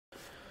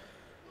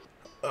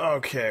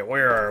Okay,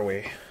 where are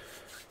we?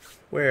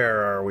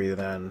 Where are we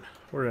then?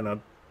 We're in a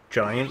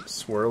giant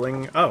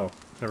swirling... Oh,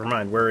 never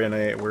mind. We're in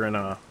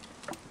a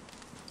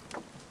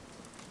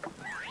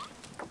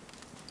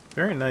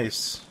very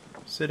nice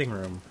sitting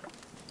room.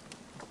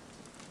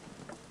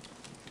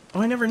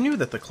 Oh, I never knew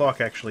that the clock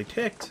actually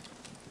ticked.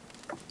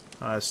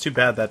 It's too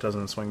bad that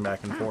doesn't swing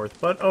back and forth,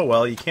 but oh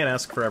well, you can't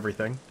ask for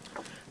everything.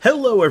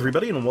 Hello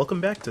everybody, and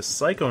welcome back to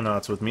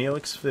Psychonauts with me,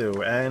 Alex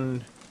Fu,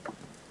 and...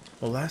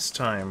 Well, last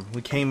time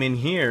we came in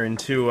here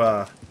into,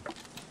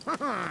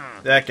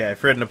 that guy,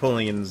 Fred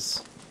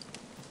Napoleon's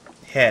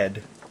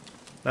head.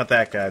 Not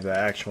that guy, the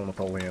actual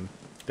Napoleon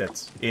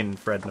that's in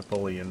Fred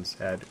Napoleon's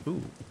head.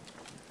 Ooh,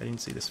 I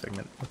didn't see this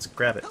figment. Let's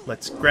grab it.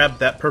 Let's grab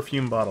that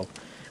perfume bottle.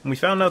 And we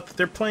found out that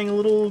they're playing a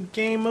little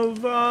game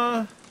of,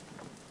 I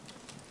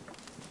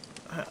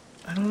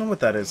don't know what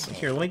that is.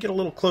 Here, let me get a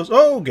little close.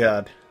 Oh,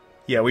 God.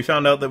 Yeah, we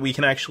found out that we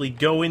can actually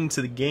go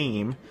into the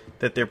game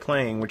that they're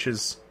playing, which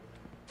is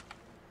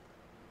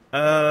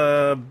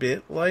a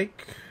bit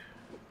like...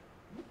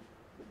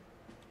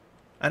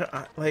 I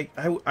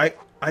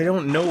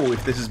don't know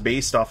if this is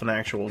based off an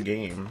actual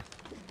game.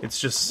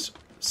 It's just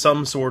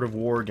some sort of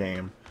war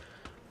game.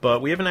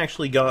 But we haven't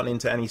actually gotten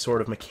into any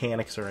sort of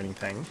mechanics or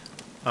anything.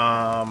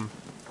 Oh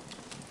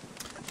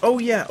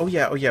yeah,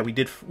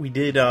 we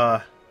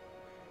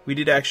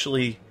did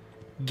actually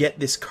get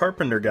this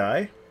carpenter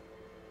guy.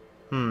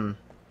 The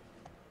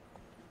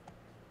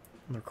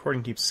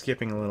recording keeps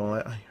skipping a little.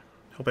 I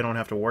hope I don't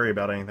have to worry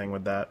about anything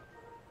with that.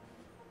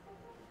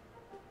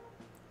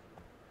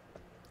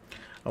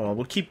 Oh well,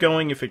 we'll keep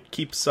going. If it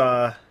keeps, if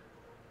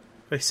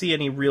I see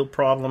any real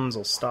problems,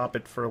 I'll stop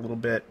it for a little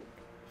bit,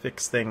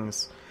 fix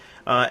things.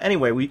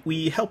 Anyway,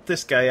 we helped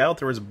this guy out.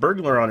 There was a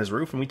burglar on his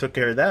roof, and we took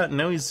care of that, and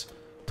now he's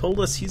told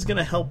us he's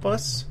gonna help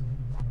us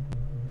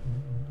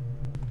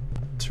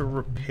to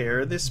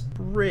repair this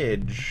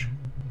bridge.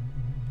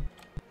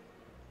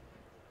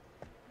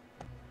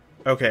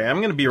 Okay,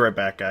 I'm gonna be right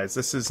back, guys.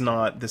 This is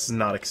not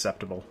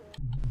acceptable.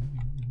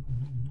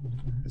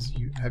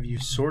 Have you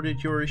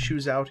sorted your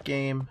issues out,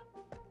 game?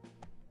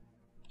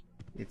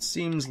 It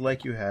seems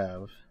like you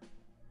have.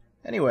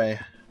 Anyway,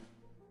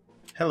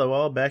 hello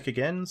all, back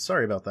again.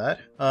 Sorry about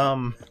that.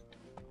 I'm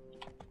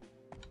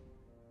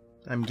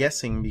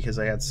guessing because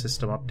I had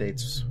system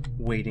updates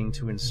waiting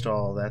to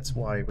install, that's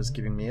why it was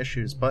giving me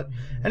issues. But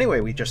anyway,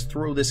 we just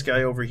throw this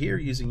guy over here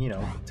using, you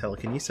know,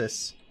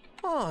 telekinesis.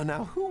 Oh,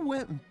 now who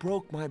went and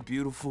broke my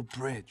beautiful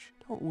bridge?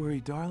 Don't worry,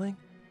 darling.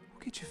 We'll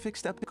get you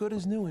fixed up good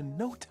as new in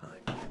no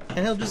time.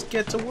 And he'll just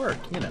get to work,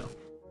 you know.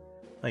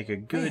 Like a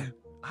good... Man,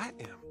 I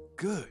am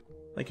good.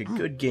 Like a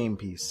good game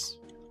piece.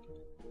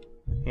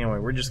 Anyway,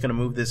 we're just gonna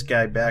move this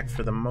guy back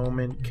for the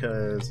moment,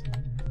 because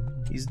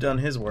he's done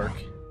his work.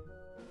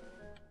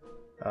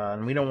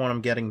 And we don't want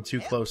him getting too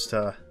close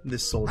to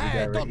this soldier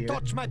guy right here. Don't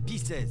touch my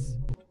pieces!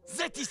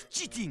 That is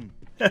cheating!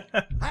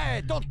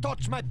 Hey, don't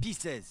touch my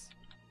pieces!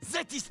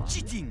 That is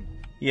cheating!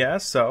 Yeah,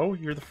 so,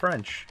 you're the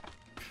French.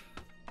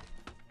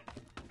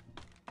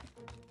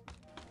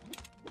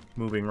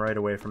 Moving right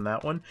away from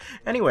that one.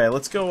 Anyway,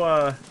 let's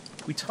go,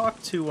 we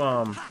talked to,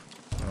 oh,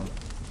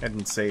 I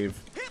didn't save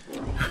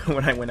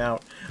when I went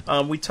out.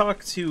 We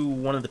talked to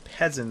one of the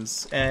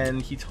peasants,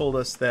 and he told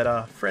us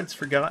that, Fred's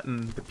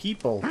forgotten the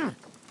people.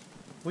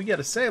 We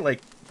gotta say,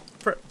 like,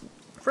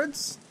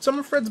 some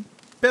of Fred's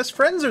best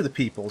friends are the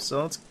people,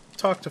 so let's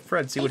talk to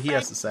Fred, see what he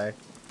has to say.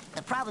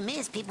 The problem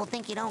is, people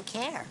think you don't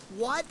care.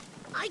 What?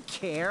 I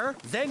care?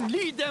 Then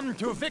lead them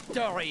to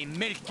victory,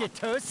 milky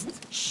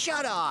toast!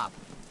 Shut up!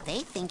 They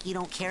think you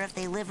don't care if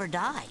they live or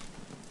die.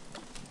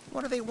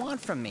 What do they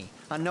want from me?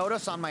 A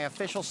notice on my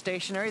official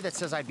stationery that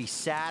says I'd be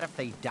sad if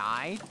they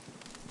died?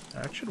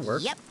 That should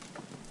work. Yep.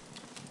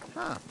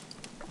 Huh.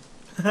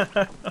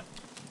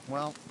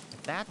 Well,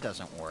 if that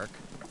doesn't work...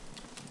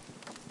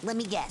 Let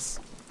me guess.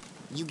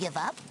 You give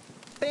up?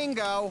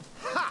 Bingo!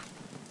 Ha!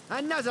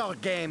 Another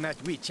game at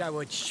which I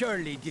would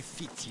surely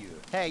defeat you.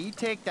 Hey, you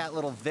take that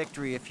little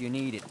victory if you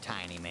need it,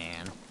 tiny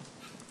man.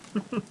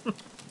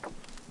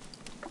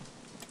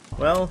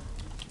 Well,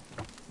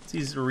 it's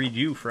easy to read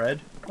you, Fred.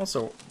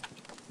 Also,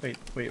 wait.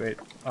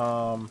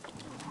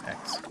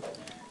 X.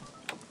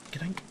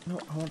 No,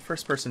 I want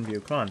first-person view.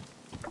 Come on.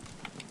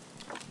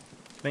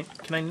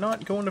 Can I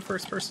not go into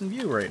first-person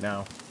view right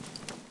now?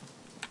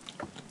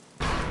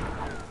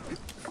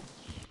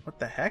 What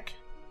the heck?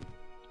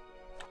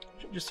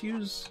 Should just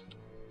use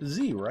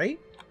Z, right?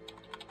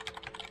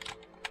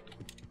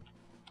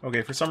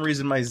 Okay, for some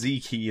reason my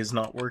Z key is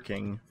not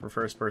working for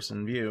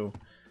first-person view.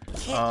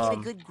 Can't get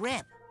a good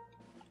grip.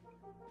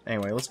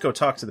 Anyway, let's go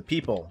talk to the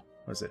people.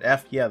 Was it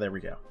F? Yeah, there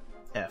we go.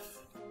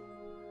 F.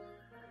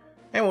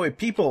 Anyway,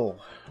 people,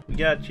 we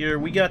got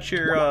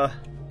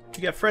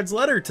Fred's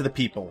letter to the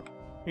people.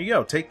 Here you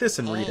go, take this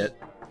and read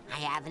it. I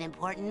have an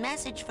important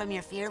message from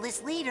your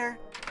fearless leader.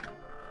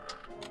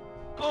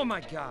 Oh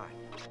my God,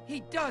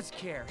 he does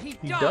care. He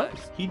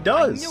does. He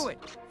does. I knew it.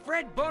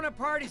 Fred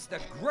Bonaparte is the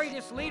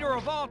greatest leader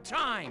of all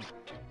time.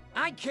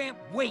 I can't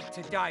wait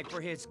to die for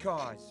his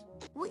cause.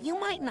 Well, you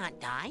might not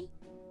die.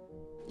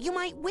 You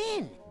might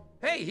win.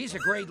 Hey, he's a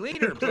great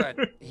leader, but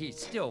he's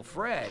still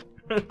Fred.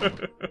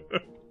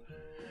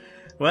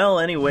 Well,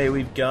 anyway,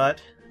 we've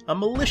got a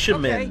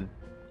militiaman. Okay.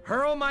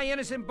 Hurl my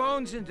innocent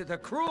bones into the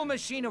cruel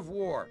machine of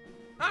war.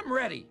 I'm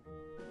ready.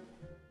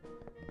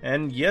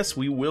 And yes,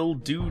 we will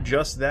do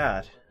just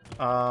that.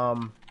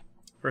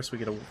 First we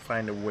gotta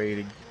find a way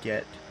to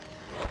get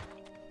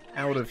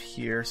out of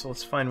here. So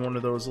let's find one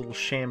of those little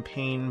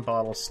champagne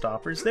bottle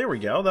stoppers. There we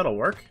go, that'll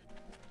work.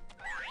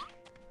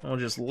 We'll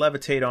just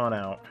levitate on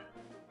out.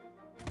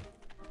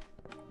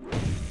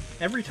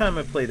 Every time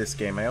I play this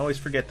game, I always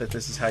forget that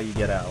this is how you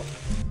get out.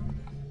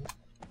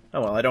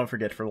 Oh well, I don't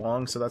forget for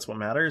long, so that's what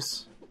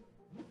matters.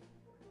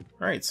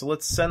 Alright, so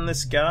let's send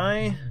this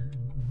guy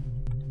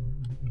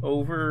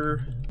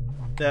over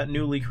that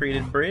newly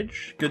created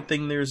bridge. Good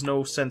thing there's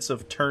no sense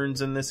of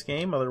turns in this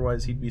game,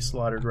 otherwise he'd be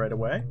slaughtered right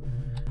away.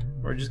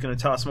 We're just gonna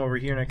toss him over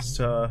here next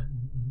to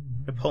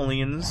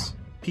Napoleon's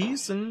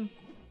piece, and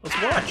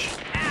let's watch.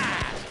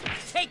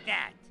 Take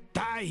that!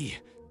 Die!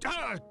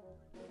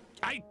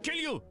 I kill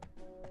you!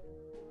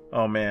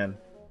 Oh man.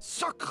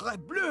 Sacre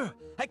bleu!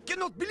 I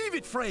cannot believe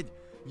it, Fred!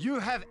 You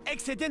have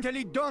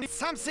accidentally done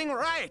something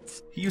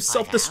right! He used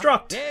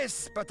self-destruct!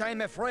 Yes, but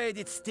I'm afraid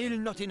it's still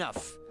not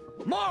enough.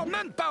 More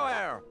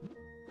manpower!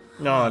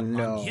 Oh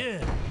no.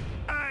 Yeah.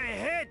 I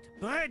hate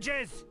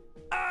bridges!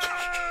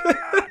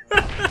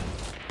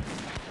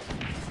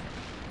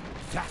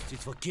 That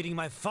is for killing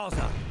my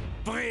father.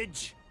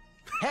 Bridge!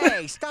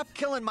 Hey, stop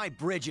killing my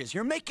bridges.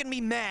 You're making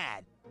me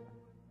mad.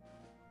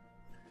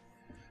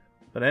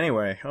 But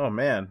anyway, oh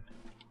man.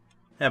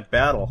 That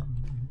battle.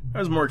 That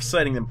was more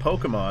exciting than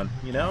Pokemon,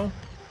 you know?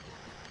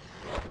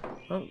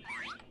 Oh.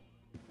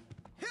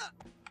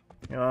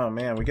 Oh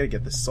man, we gotta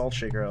get the Salt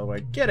Shaker out of the way.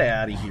 Get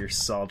out of here,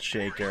 Salt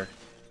Shaker.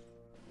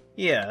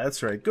 Yeah,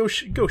 that's right. Go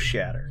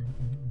shatter.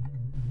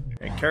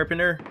 Hey,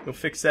 Carpenter, go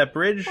fix that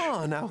bridge.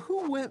 Oh, now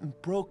who went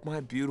and broke my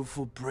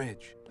beautiful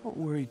bridge? Don't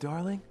worry,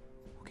 darling.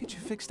 We'll get you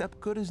fixed up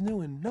good as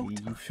new in no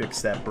time. You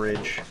fix that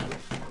bridge.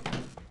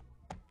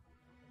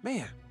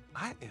 Man,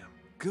 I am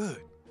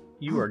good.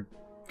 You are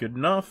good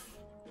enough.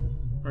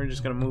 We're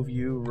just gonna move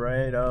you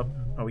right up.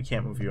 Oh, we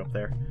can't move you up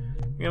there.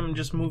 I'm gonna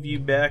just move you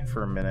back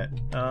for a minute.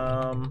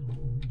 I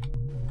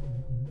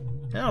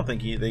don't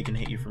think they can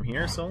hit you from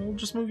here, so we'll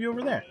just move you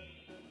over there.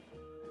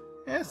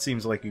 That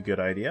seems like a good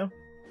idea.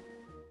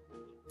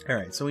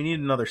 Alright, so we need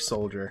another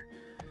soldier.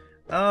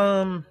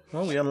 Well,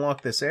 we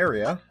unlocked this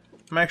area.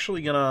 I'm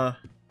actually gonna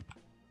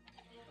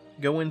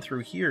go in through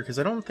here, because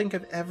I don't think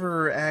I've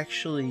ever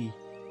actually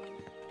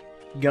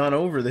gone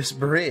over this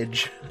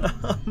bridge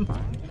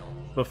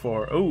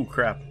before. Oh,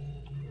 crap.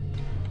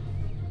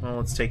 Well,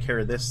 let's take care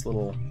of this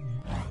little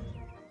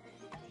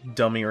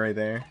dummy right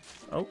there.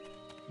 Oh,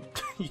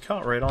 you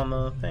caught right on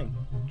the thing.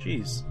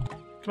 Jeez.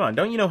 Come on,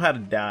 don't you know how to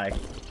die?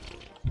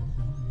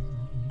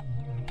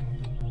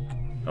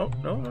 Oh,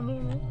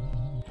 no.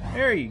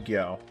 There you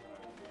go.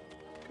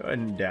 Go ahead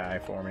and die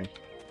for me.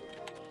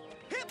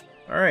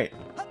 Alright.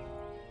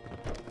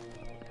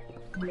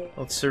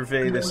 Let's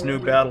survey this new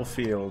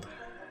battlefield.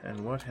 And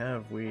what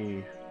have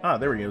we... Ah,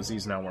 there we go.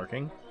 Z's not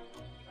working.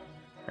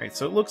 Alright,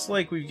 so it looks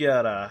like we've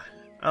got, I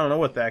don't know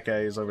what that guy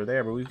is over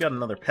there, but we've got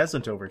another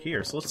peasant over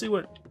here. So let's see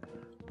what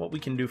we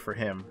can do for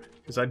him.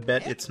 Because I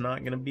bet it's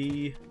not going to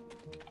be...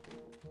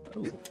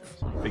 Oh,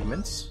 some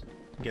figments.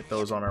 Get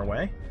those on our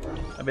way.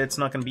 I bet it's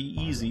not going to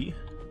be easy.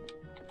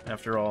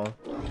 After all,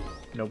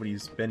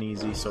 nobody's been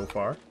easy so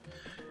far.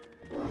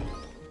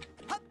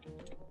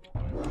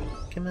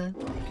 Come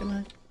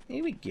on.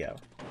 Here we go.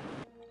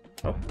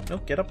 Oh, no,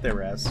 get up there,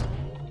 Raz.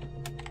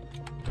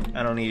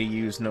 I don't need to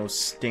use no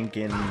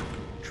stinking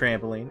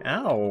trampoline.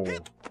 Ow!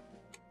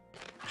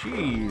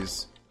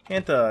 Jeez.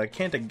 Can't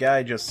a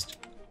guy just...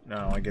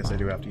 No, I guess I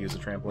do have to use a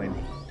trampoline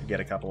to get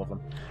a couple of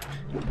them.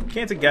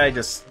 Can't a guy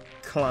just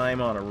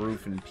climb on a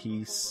roof in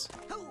peace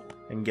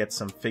and get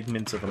some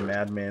figments of a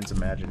madman's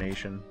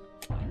imagination?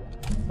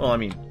 Well, I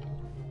mean,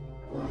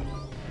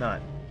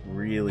 not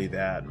really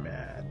that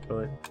mad,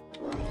 but...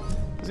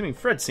 I mean,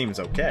 Fred seems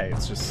okay.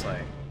 It's just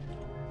like...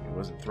 He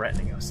wasn't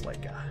threatening us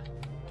like,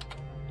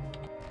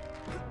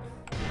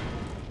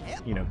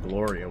 you know,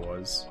 Gloria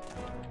was.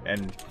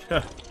 And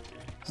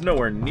it's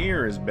nowhere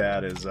near as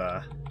bad as,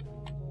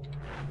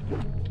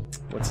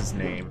 what's his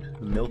name?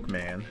 The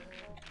Milkman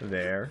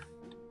there.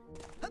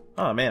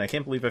 Oh man, I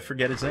can't believe I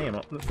forgot his name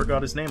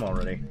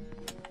already.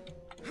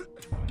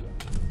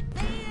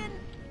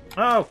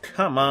 Oh,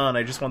 come on,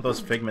 I just want those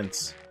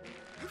figments.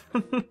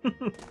 That's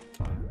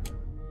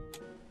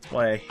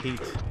why I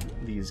hate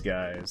these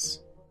guys.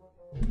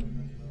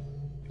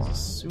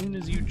 As soon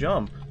as you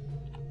jump,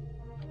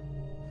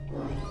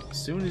 as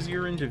soon as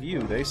you're into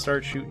view, they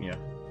start shooting you.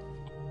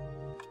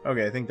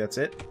 Okay, I think that's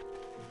it.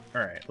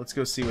 Alright, let's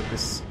go see what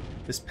this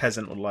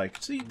peasant would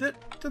like. See,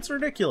 that's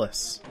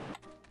ridiculous.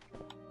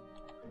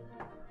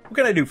 What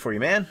can I do for you,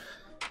 man?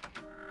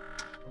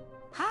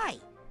 Hi.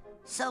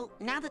 So,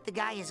 now that the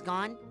guy is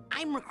gone,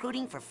 I'm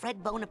recruiting for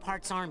Fred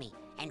Bonaparte's army.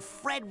 And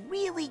Fred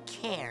really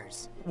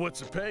cares. What's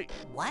the pay?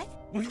 What?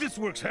 This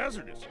work's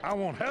hazardous. I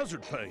want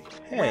hazard pay.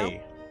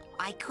 Hey.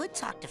 I could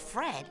talk to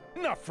Fred.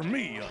 Not for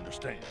me, you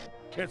understand.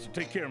 Has to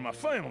take care of my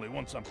family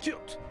once I'm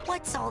killed.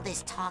 What's all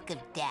this talk of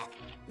death?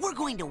 We're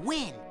going to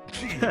win.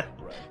 Right.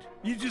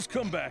 You just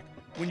come back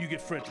when you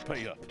get Fred to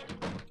pay up.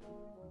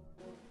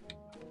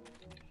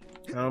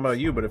 I don't know about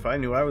you, but if I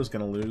knew I was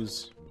gonna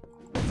lose,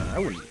 I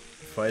wouldn't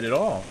fight at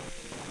all.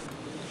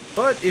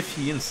 But if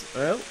he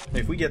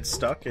if we get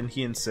stuck and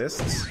he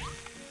insists,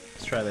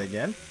 let's try that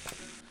again.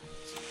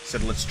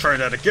 Said let's try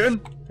that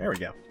again. There we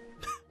go.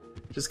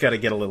 Just gotta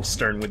get a little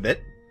stern with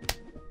it.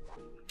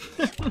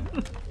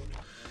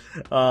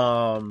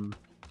 Well,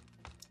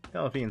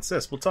 if he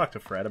insists, we'll talk to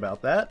Fred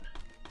about that.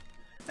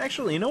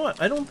 Actually, you know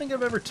what? I don't think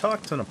I've ever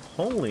talked to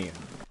Napoleon.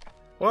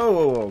 Whoa,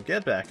 whoa, whoa!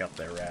 Get back up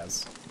there,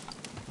 Raz.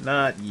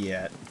 Not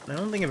yet. I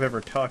don't think I've ever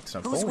talked to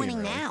Napoleon. Who's winning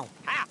really. now?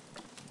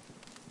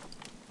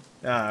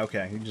 Ah,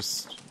 okay. You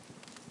just...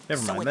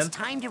 Never mind, so then. it's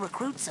time to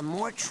recruit some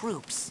more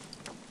troops.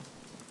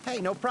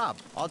 Hey, no prob.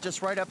 I'll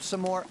just write up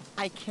some more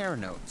I care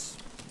notes.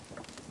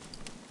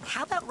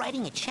 How about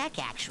writing a check,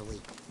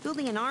 actually?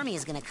 Building an army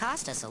is going to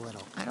cost us a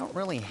little. I don't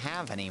really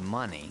have any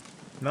money.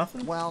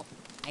 Nothing? Well,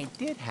 I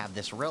did have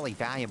this really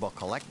valuable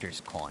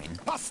collector's coin.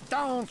 Passed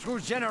down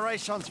through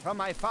generations from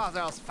my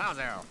father's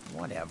father.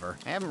 Whatever.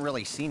 I haven't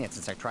really seen it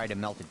since I tried to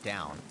melt it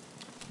down.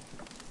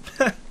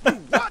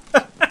 What?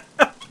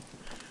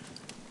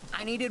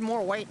 I needed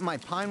more weight in my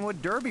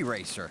Pinewood Derby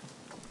racer.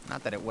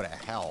 Not that it would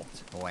have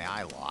helped, the way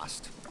I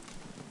lost.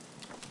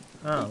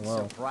 Oh,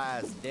 well.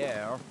 Surprise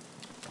there.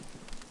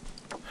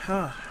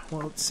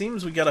 Well, it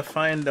seems we gotta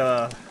find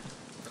a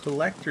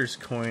collector's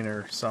coin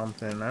or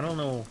something. I don't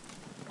know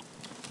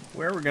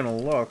where we're gonna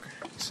look.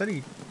 He said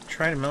he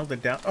tried to melt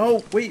it down.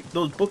 Oh, wait!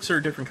 Those books are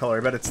a different color.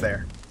 I bet it's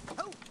there.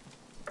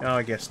 Oh,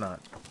 I guess not.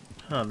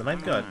 Huh, then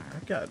I've got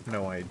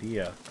no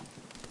idea.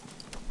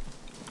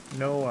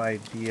 No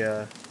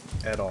idea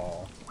at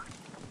all.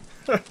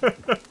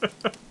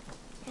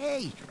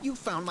 Hey, you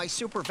found my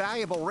super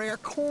valuable rare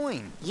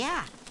coin.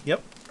 Yeah.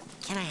 Yep.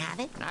 Can I have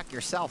it? Knock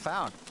yourself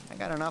out. I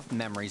got enough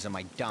memories of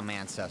my dumb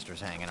ancestors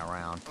hanging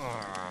around.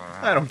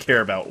 I don't care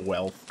about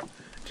wealth.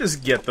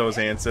 Just get those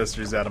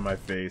ancestors out of my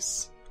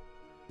face.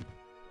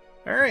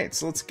 Alright,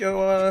 so let's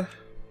go,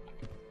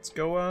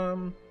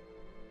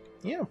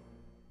 yeah.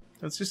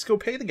 Let's just go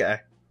pay the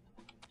guy.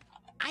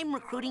 I'm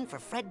recruiting for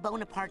Fred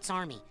Bonaparte's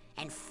army,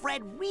 and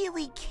Fred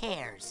really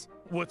cares.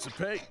 What's the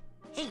pay?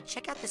 Hey,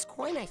 check out this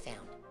coin I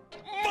found.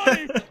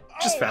 Money!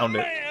 Just found it.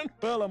 Man.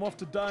 Well, I'm off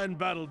to die in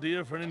battle,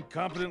 dear, for an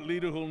incompetent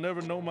leader who'll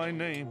never know my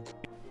name.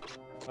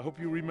 I hope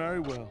you remarry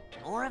well.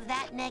 More of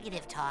that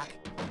negative talk.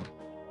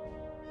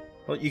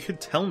 Well, you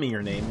could tell me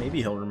your name. Maybe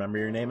he'll remember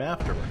your name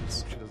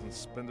afterwards. She doesn't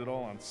spend it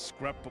all on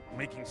scrapbook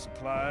making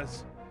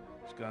supplies.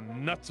 She's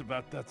gone nuts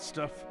about that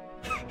stuff.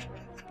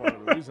 Part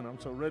of the reason I'm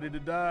so ready to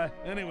die.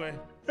 Anyway,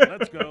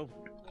 let's go.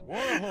 War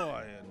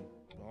ahoy and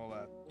all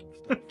that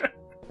stuff.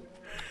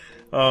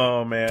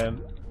 Oh,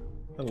 man.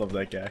 I love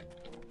that guy.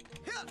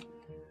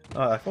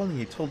 If only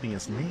he told me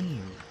his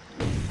name.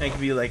 I could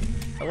be like,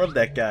 I love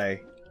that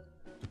guy.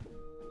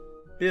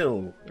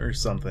 Bill, or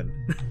something.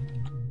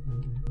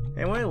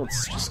 Anyway,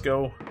 let's just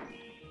go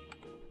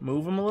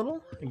move him a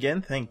little.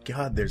 Again, thank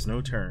God there's no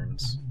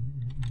turns.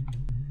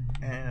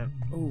 And,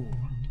 ooh.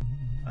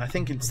 I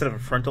think instead of a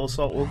frontal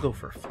assault, we'll go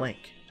for a flank.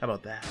 How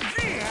about that?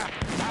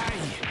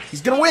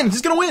 He's gonna win!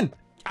 He's gonna win!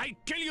 I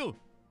kill you!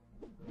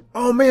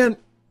 Oh, man!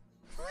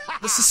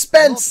 The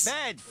suspense! Not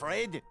bad,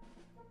 Fred.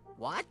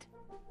 What?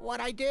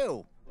 What'd I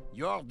do?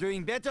 You're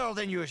doing better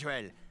than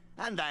usual.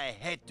 And I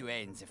hate to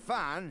end the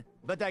fun,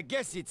 but I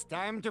guess it's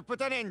time to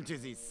put an end to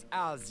this,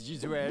 as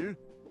usual.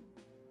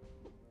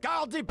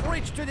 Guard the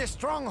bridge to the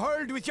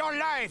stronghold with your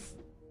life!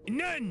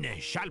 None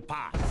shall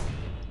pass.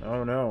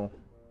 Oh no.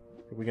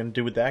 What are we gonna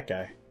do with that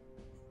guy?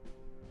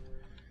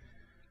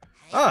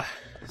 Ah!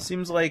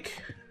 Seems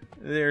like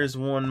there's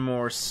one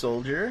more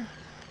soldier.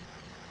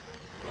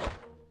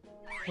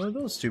 What are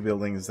those two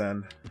buildings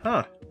then?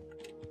 Huh.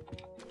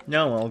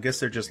 No, well, I guess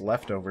they're just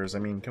leftovers. I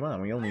mean, come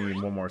on, we only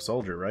need one more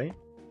soldier, right?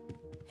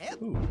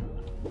 Ooh.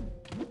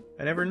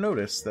 I never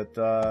noticed that,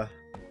 there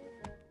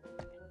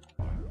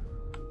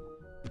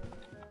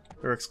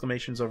are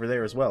exclamations over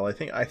there as well. I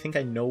think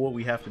I know what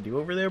we have to do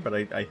over there, but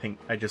I think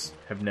I just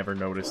have never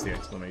noticed the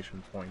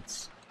exclamation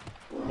points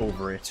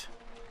over it.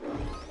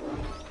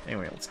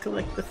 Anyway, let's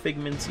collect the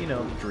figments, you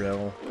know, the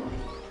drill.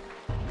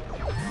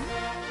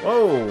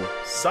 Whoa!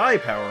 Psi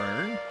power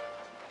earned!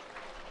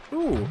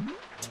 Ooh!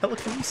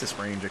 Telekinesis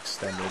range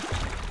extended.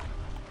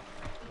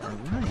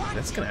 Alright,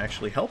 that's gonna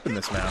actually help in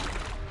this map.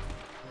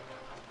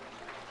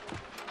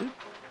 Oop,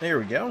 there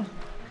we go.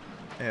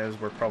 As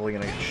we're probably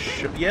gonna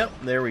yep,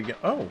 there we go.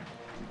 Oh!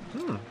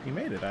 You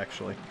made it,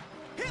 actually.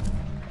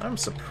 I'm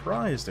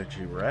surprised at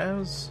you,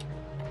 Raz.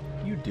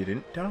 You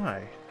didn't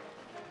die.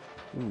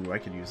 Ooh, I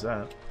could use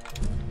that.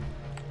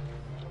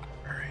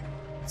 Alright,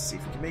 let's see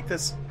if we can make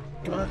this.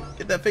 Come on,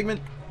 get that figment!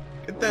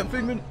 Get that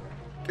figment!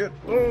 Get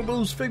all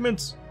those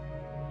figments!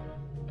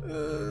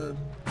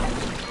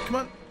 Come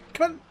on!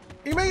 Come on!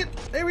 You made it!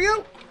 There we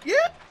go!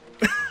 Yeah!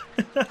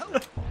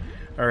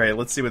 Alright,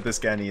 let's see what this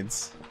guy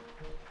needs.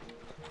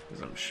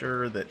 Because I'm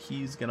sure that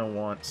he's gonna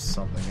want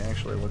something.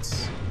 Actually,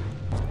 let's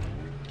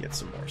get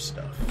some more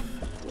stuff.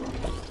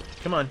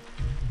 Come on.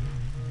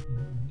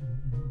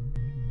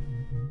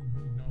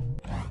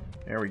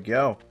 There we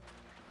go.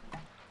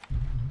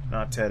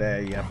 Not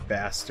today, you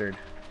bastard.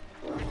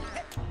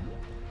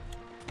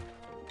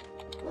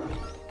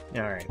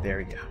 Alright, there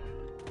we go.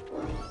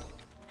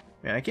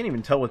 Man, I can't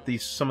even tell what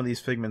some of these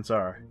figments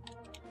are.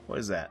 What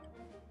is that?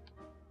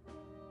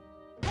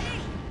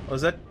 Oh,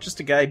 is that just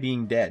a guy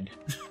being dead?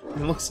 It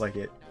looks like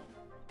it.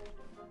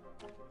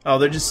 Oh,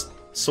 they're just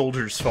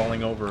soldiers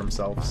falling over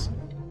themselves.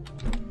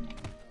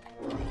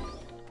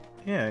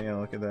 Yeah,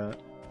 look at that.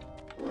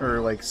 Or,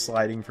 like,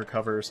 sliding for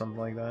cover or something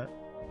like that.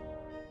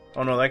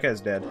 Oh no, that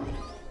guy's dead.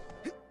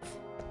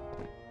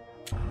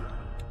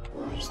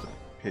 Just a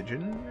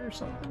pigeon or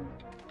something?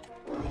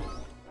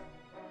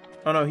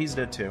 Oh no, he's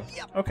dead too.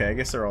 Okay, I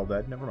guess they're all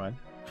dead. Never mind.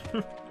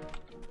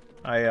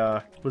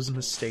 I was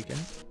mistaken.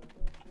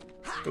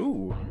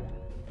 Ooh.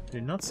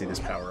 Did not see this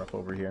power up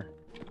over here.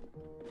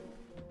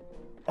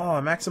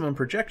 Oh, maximum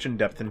projection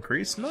depth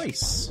increase.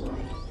 Nice.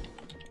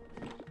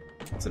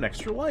 It's an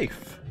extra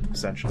life,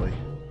 essentially.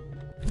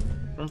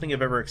 I don't think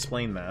I've ever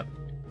explained that.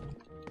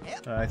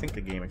 I think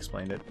the game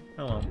explained it.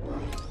 Oh well.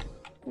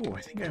 Ooh,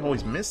 I think I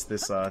always miss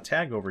this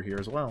tag over here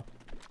as well.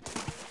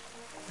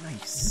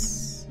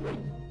 Nice.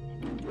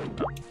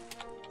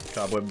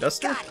 Cobweb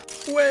duster.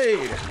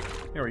 Way!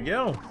 There we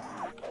go.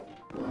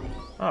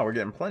 Oh, we're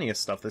getting plenty of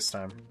stuff this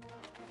time.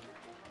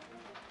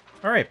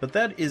 Alright, but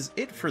that is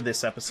it for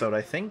this episode,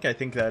 I think. I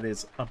think that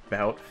is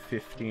about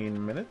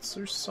 15 minutes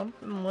or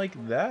something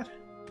like that.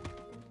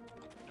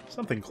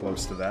 Something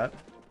close to that.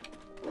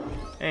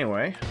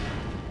 Anyway,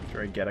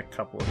 after I get a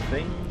couple of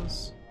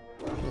things...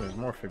 Oh, there's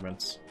more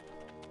figments.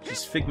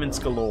 Just figments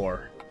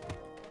galore.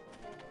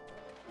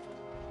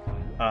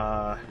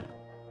 Oh,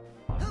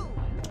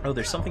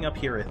 there's something up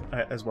here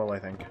as well, I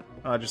think.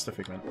 Just a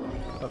figment.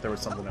 I thought there was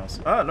something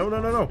else. Ah,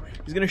 no!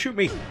 He's gonna shoot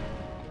me!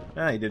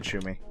 Ah, he did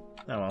shoot me.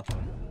 Oh well.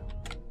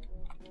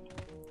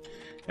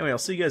 Anyway, I'll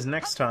see you guys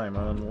next time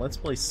on Let's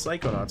Play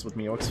Psychonauts with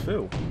me,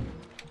 Fu.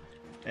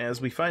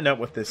 As we find out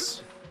what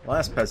this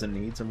last peasant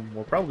needs, and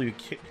we'll probably be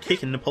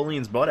kicking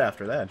Napoleon's butt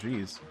after that,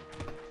 jeez.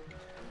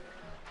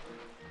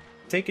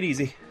 Take it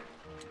easy.